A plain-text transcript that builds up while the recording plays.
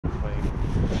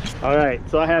All right,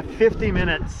 so I have 50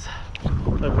 minutes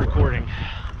of recording.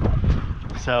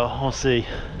 So we'll see.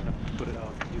 Put it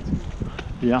on YouTube.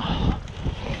 Yeah.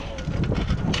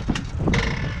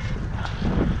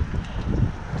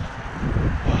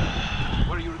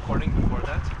 Were you recording before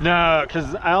that? No,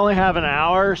 because I only have an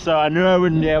hour, so I knew I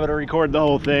wouldn't be able to record the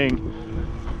whole thing.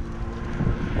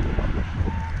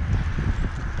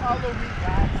 Follow me,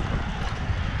 guys.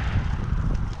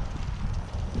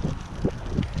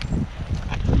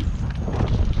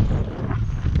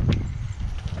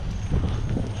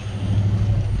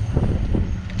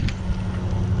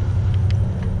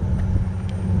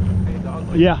 Hey dog,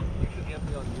 like, Yeah. you should get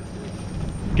me on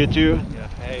YouTube. Get you? Yeah.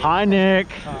 Hey. Hi,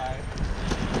 Nick. Hi.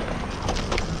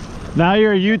 Now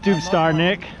you're a YouTube star,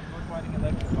 Nick. Not riding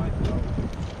electric bike though.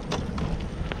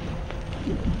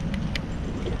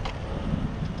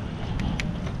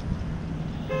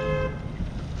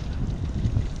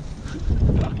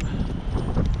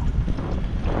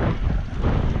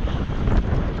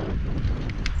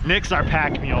 Nick's our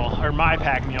pack mule, or my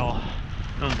pack mule.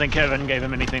 I don't think Kevin gave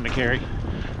him anything to carry.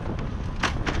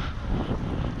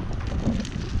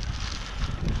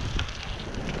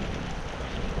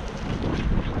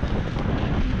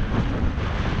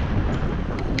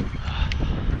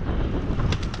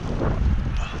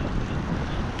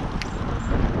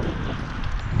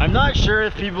 I'm not sure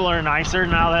if people are nicer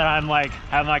now that I'm like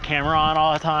have my camera on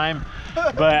all the time,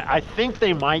 but I think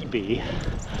they might be. It's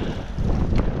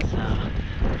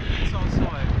also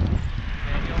like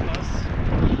many of us,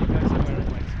 you guys are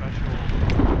wearing like special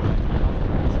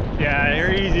Yeah,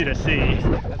 they're easy to see.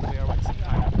 that we are like some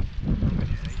kind of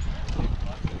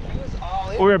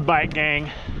organization. We're a bike gang.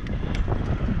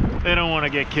 They don't want to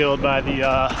get killed by the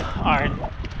iron,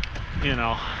 you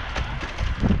know.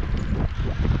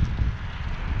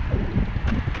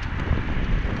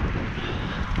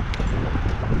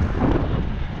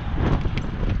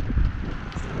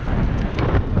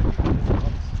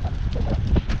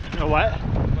 What?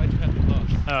 Glad you had the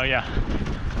gloves. Oh yeah.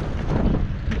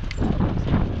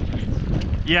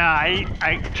 Yeah,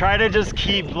 I try to just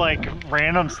keep like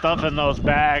random stuff in those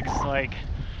bags, like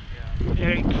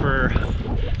for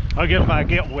if I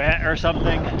get wet or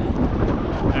something,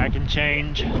 I can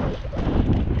change.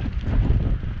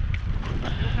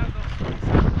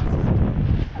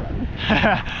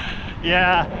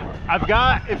 Yeah, I've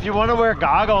got, if you want to wear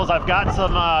goggles, I've got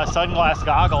some sunglass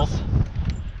goggles.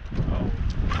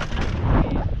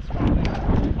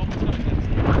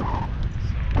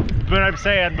 But I'm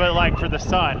saying, but like for the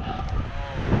sun,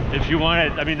 if you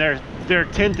want it, I mean, they're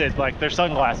tinted, like they're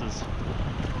sunglasses.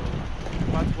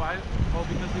 But why? Oh,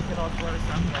 because we cannot wear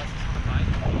sunglasses on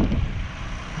the bike.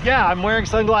 Yeah, I'm wearing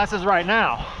sunglasses right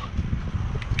now.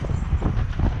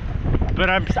 But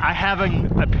I have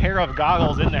a pair of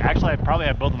goggles in there. Actually, I probably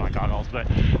have both of my goggles, but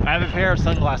I have a pair of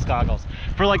sunglass goggles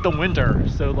for like the winter.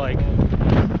 So like,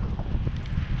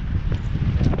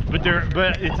 but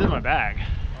it's in my bag.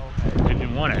 Okay. If you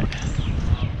want it.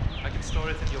 I can store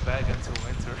it in your bag until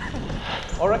winter.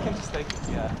 Or I can just take it,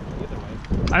 yeah, either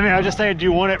way. I mean, I was just saying, do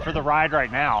you want it for the ride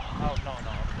right now? Oh,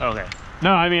 no. Okay.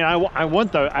 No, I mean, I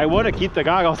want to keep the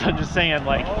goggles. I'm just saying,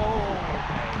 like,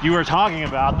 Oh, okay. you were talking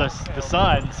about the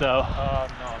sun, so. No,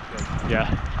 good. Yeah.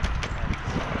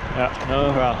 Yeah,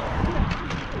 no problem.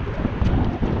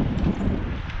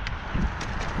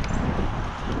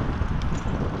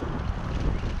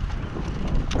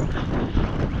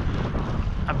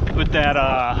 I put that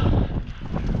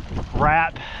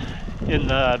wrap in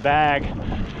the bag.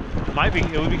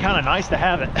 It would be kind of nice to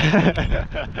have it.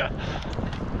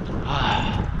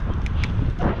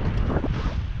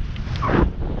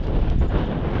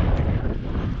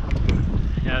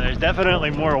 Yeah, there's definitely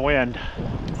more wind.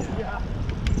 Yeah.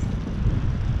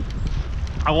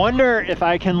 I wonder if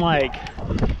I can like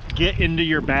get into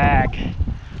your bag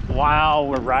while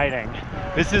we're riding.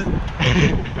 This is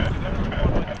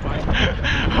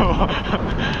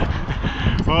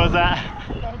what was that?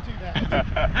 Don't do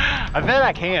that. I bet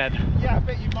I can. Yeah, I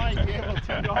bet you might be able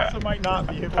to. You also might not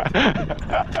be able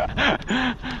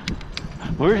to.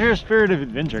 Where's your spirit of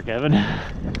adventure, Kevin?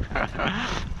 At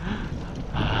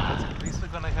least we're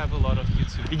gonna have a lot of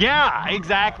YouTube. Yeah,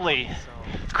 exactly. So,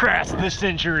 Crest the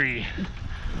century.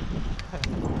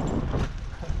 and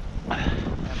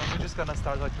then we're just gonna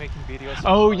start like making videos.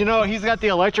 Oh, you know, he's got the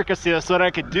electric assist. What I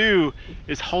could do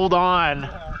is hold on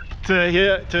to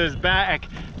his back,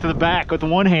 to the back with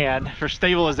one hand for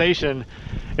stabilization,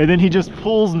 and then he just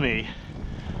pulls me.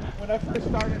 When I first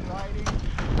started riding,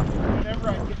 whenever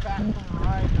I'd get back from a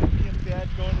ride, I'd be in bed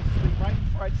going to sleep. Right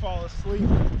before I'd fall asleep,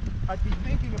 I'd be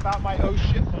thinking about my oh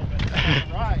shit moment on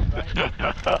the ride, right?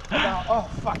 About, oh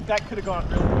fuck, that could have gone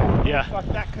really bad. Yeah. Fuck,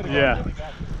 that could have Yeah. gone really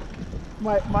bad.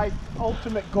 My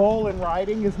ultimate goal in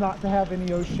riding is not to have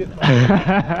any oh shit moments.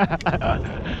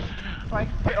 If I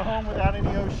can get home without any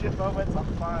oh shit moments, I'm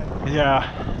fine. Yeah.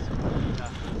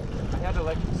 I had an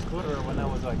electric scooter when I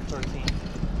was like 13,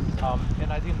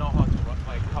 and I didn't know how to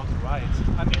ride.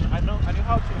 I mean, I knew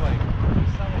how to like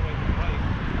accelerate and brake,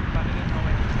 but I didn't know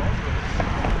any road rules.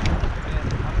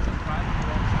 And I was just driving the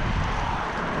wrong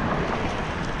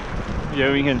side.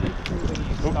 Yeah, we can.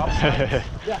 The stop signs.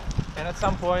 Yeah. And at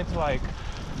some point, like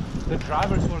the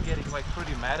drivers were getting like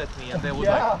pretty mad at me, and they would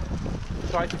Yeah. like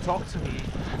try to talk to me,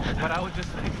 but I would just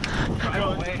like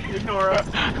drive away. Ignore us.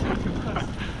 Because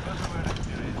of my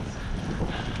experience.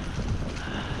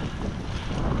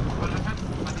 But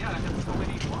yeah, I had so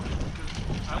many moments because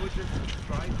I would just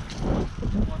drive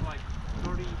on like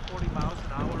 30, 40 miles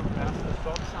an hour past the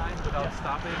stop sign without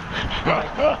stopping. Like,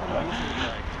 pretty easily,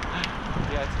 like,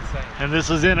 yeah, it's insane. And this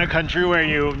was in a country where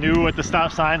you knew what the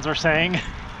stop signs were saying?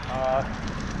 I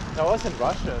was in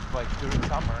Russia, like during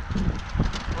summer. I was in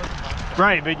Russia.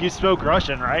 Right, but you spoke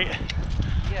Russian, right?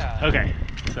 Yeah. Okay,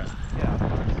 so Yeah.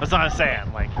 that's what I'm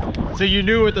saying. Like, so you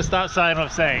knew what the stop sign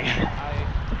was saying. When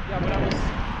I was.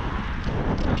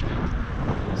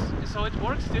 So it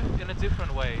works in a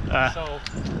different way. So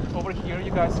over here you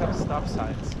guys have stop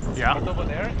signs. Yeah. But over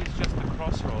there it's just the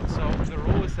crossroad. So the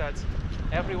rule is that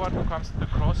everyone who comes to the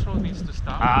crossroad needs to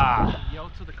stop and yell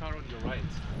to the car on your right.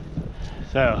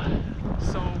 So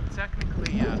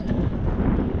Technically, yeah.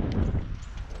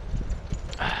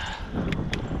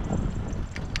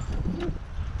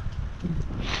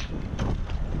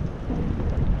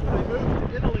 When I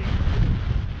moved to Italy,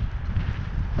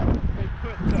 they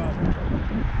put, it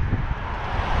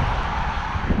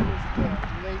was the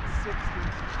late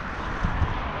 60s.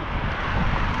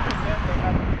 Even then they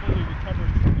hadn't fully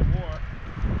recovered from the war.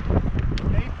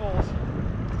 Naples,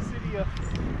 a city of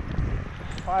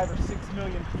 5 or 6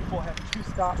 million people, had 2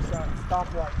 stoplights in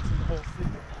the whole city.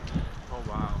 Oh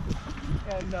wow.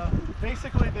 And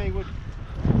basically they would,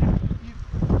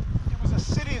 it was a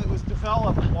city that was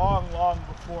developed long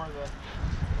before the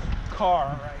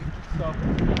car, right? So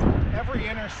every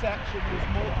intersection was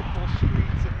multiple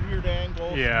streets at weird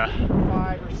angles. yeah.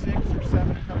 5 or 6 or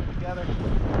 7 come together.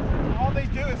 And all they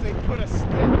do is they put a stick,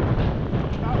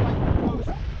 about like the post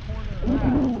at the corner of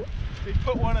that. They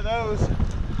put one of those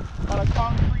on a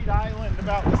concrete island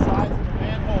about the size of a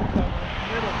manhole cover in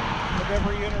the middle of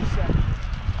every intersection.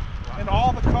 And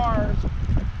all the cars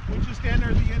would just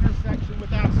enter the intersection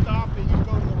without stopping and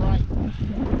go to the right.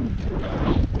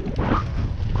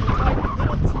 It's like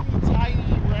little teeny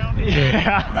tiny round.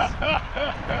 Yeah.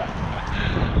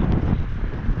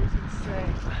 It was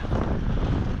insane.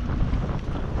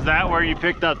 Is that where you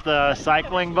picked up the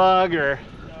cycling bug, or?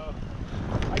 No,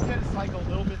 I did cycle a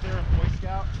little bit there in Boy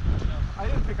Scout. No, I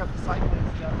didn't pick up the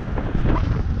cycling stuff.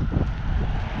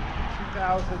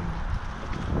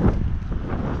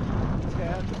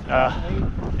 2010,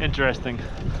 2008. Interesting.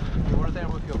 You were there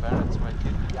with your parents, right?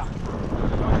 Yeah.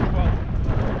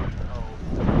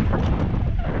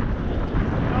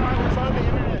 I was on the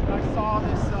internet and I saw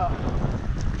this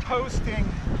posting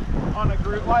on a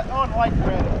group, on like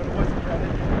Reddit, but it wasn't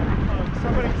Reddit.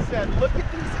 Somebody said, "Look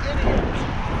at these idiots,"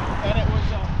 and it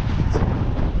was a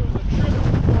trip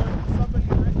report that somebody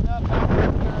had written up after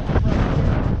their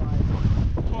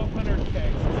brother's 1,200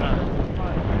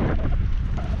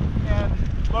 and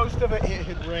most of it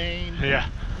had rained. Yeah.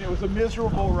 It was a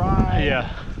miserable ride. Yeah.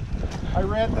 I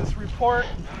read this report.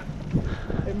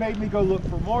 It made me go look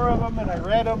for more of them, and I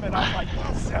read them, and I'm like,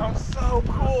 that sounds so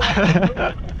cool.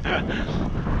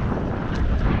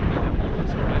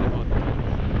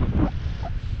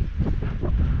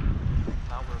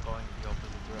 Now we're going in the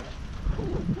opposite direction.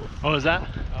 What was that?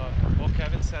 Well,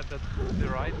 Kevin said that the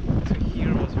ride to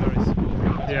here was very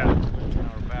smooth. Yeah. In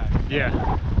our back. Yeah.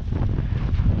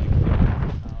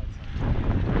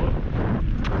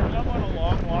 When I'm on a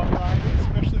long ride,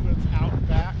 especially when it's out and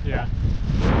back, Yeah. and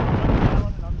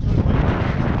I'm doing like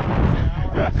 20 miles an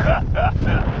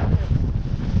hour,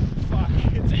 fuck,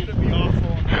 it's gonna be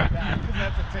awful on my back because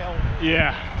that's a tailwind.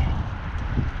 Yeah.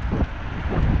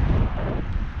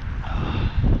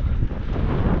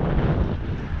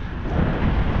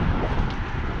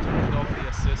 Turned off the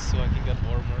assist so I can get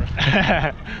warmer.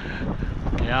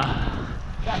 Yeah.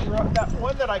 That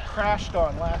one that I crashed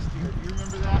on last year, do you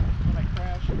remember that when I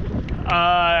crashed?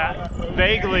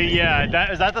 Vaguely,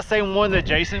 yeah. Is that the same one that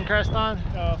Jason crashed on?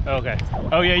 No. Okay.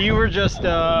 Oh yeah, you were just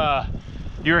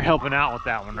you were helping out with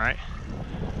that one, right?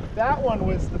 That one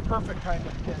was the perfect kind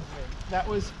of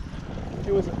headwind.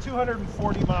 It was a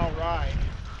 240-mile ride.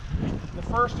 The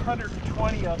first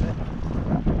 120 of it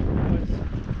was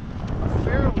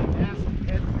fairly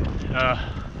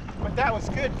But that was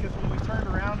good because when we turned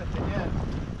around at the end,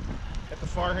 at the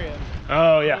far end,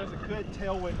 Oh there yeah. was a good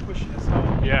tailwind pushing us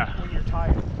home. Yeah. When you're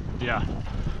tired. Yeah.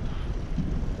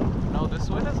 No, this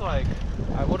wind is like,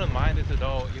 I wouldn't mind it at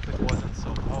all if it wasn't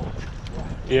so cold.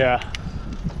 Yeah.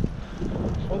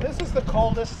 Well, this is the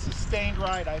coldest sustained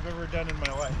ride I've ever done in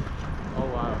my life. Oh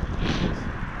wow.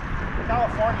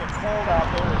 California cold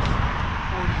out there is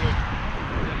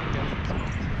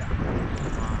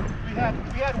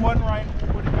 48. We had one ride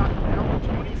would have gotten down to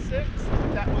 26.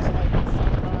 That was like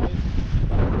sunrise.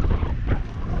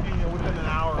 You know, within an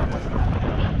hour it wasn't that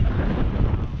bad.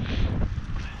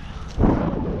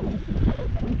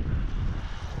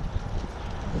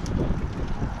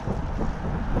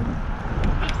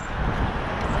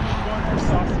 Going for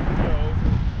Saucy Cove,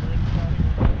 we're in County,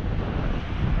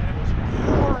 and it was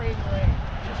pouring rain,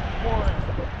 just pouring.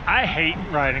 I hate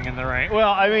riding in the rain.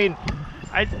 Well, I mean,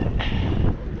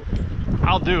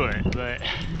 I'll do it, but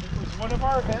It was one of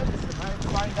our events, and I had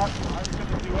signed up and I was going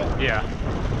to do it.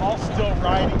 yeah. All still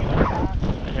riding in the path.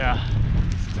 Yeah.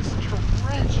 It's just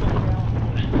torrential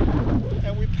downpour.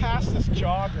 And we passed this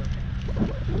jogger.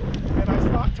 And I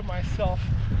thought to myself,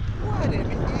 what an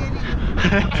idiot.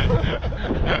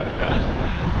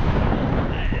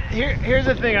 Here's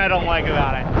the thing I don't like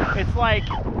about it. It's like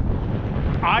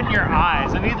on your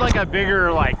eyes. I need like a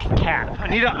bigger like cap. I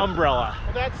need an umbrella.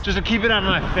 Well, that's Just to keep it on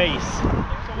my face. so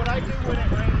what I do when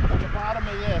it rains on the bottom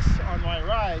of this on my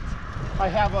rides, I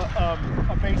have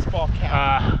a baseball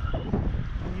cap.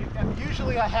 And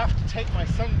usually I have to take my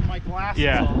glasses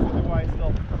Yeah. off, otherwise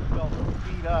they'll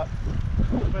beat up.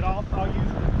 But I'll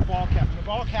use the ball cap. The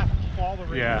ball cap will keep all the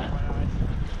rain Yeah. out of my eyes.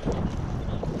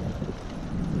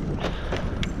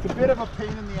 It's a bit of a pain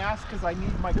in the ass because I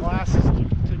need my glasses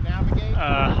to navigate.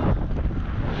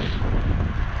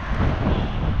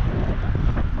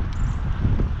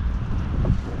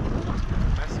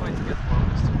 Best way to get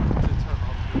warm is to turn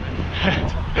off the wind.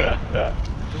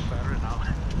 Do better now.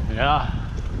 Yeah.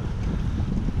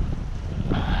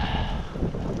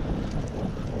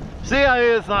 See, I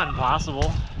mean, it's not impossible.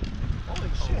 Holy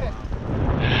shit.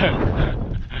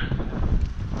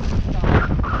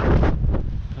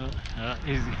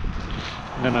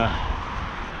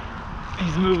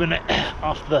 He's moving it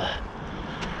off the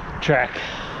track.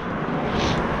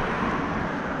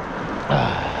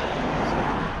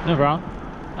 No problem.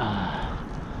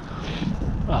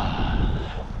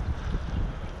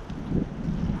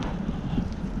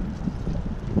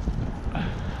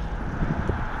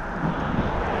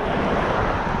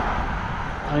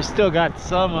 We still got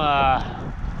some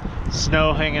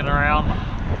snow hanging around.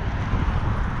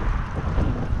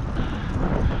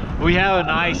 We have a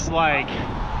nice like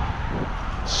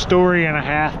story and a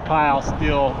half pile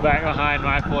still back behind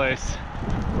my place,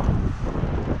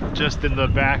 just in the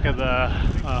back of the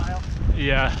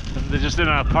yeah, they're just in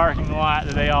a parking lot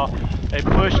that they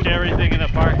pushed everything in the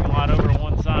parking lot over to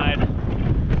one side.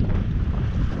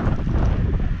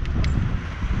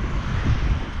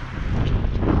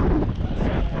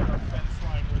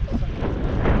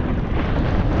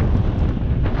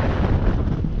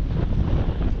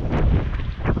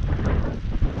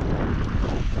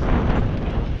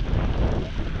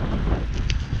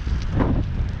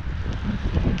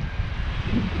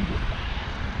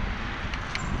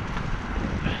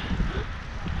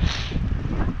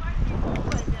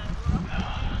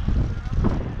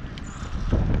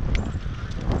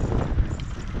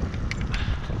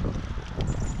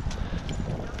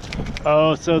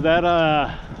 Oh, so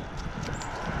that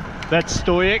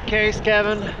Stoic case,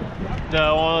 Kevin,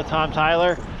 the one with Tom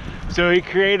Tyler. So he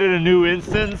created a new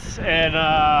instance and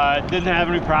didn't have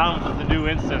any problems with the new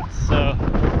instance. So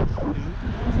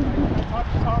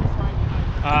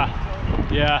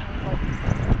yeah.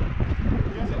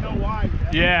 He doesn't know why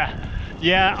yet.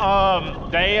 Yeah.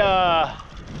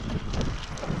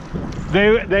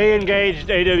 They engaged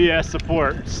AWS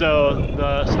support, so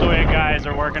the Stoic guys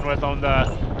are working with them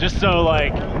just so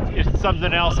like if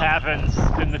something else happens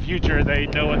in the future, they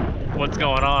know what's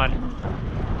going on.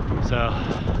 So.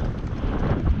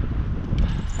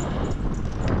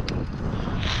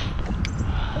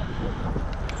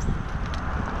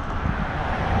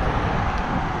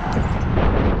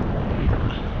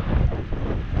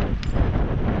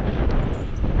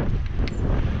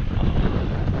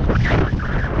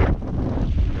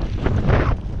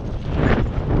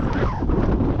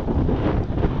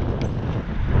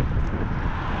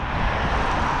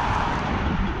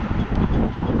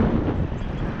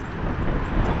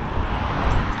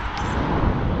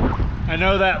 I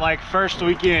know that like first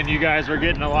weekend you guys were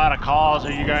getting a lot of calls.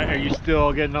 Are you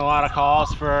still getting a lot of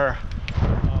calls for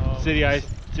Cities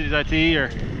IT or?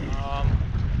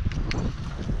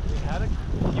 had a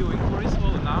few inquiries.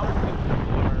 Well, now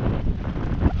people are,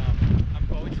 I'm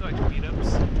going to like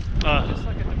meetups, just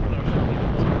like entrepreneurship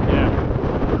meetups. Yeah.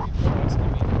 People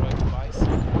asking me for advice,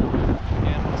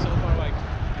 and so far like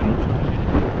I don't charge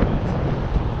anything, but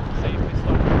say if I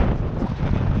start working from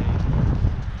something and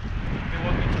they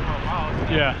want me to help out,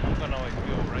 then Yeah. I'm gonna like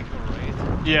bill regular rate.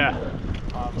 Yeah.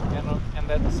 And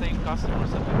then the same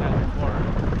customers that we had before,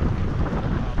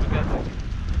 we got like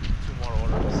 2 more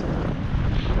orders.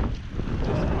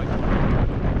 Just like,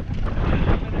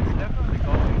 and it's definitely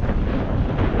going to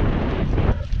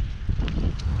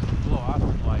blow up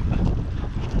and like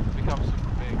become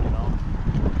super big, you know.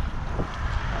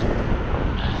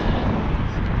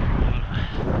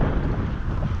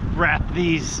 Wrap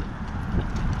these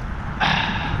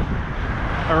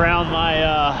around my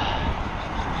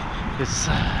this.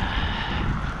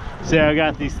 See, I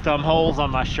got these thumb holes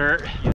on my shirt.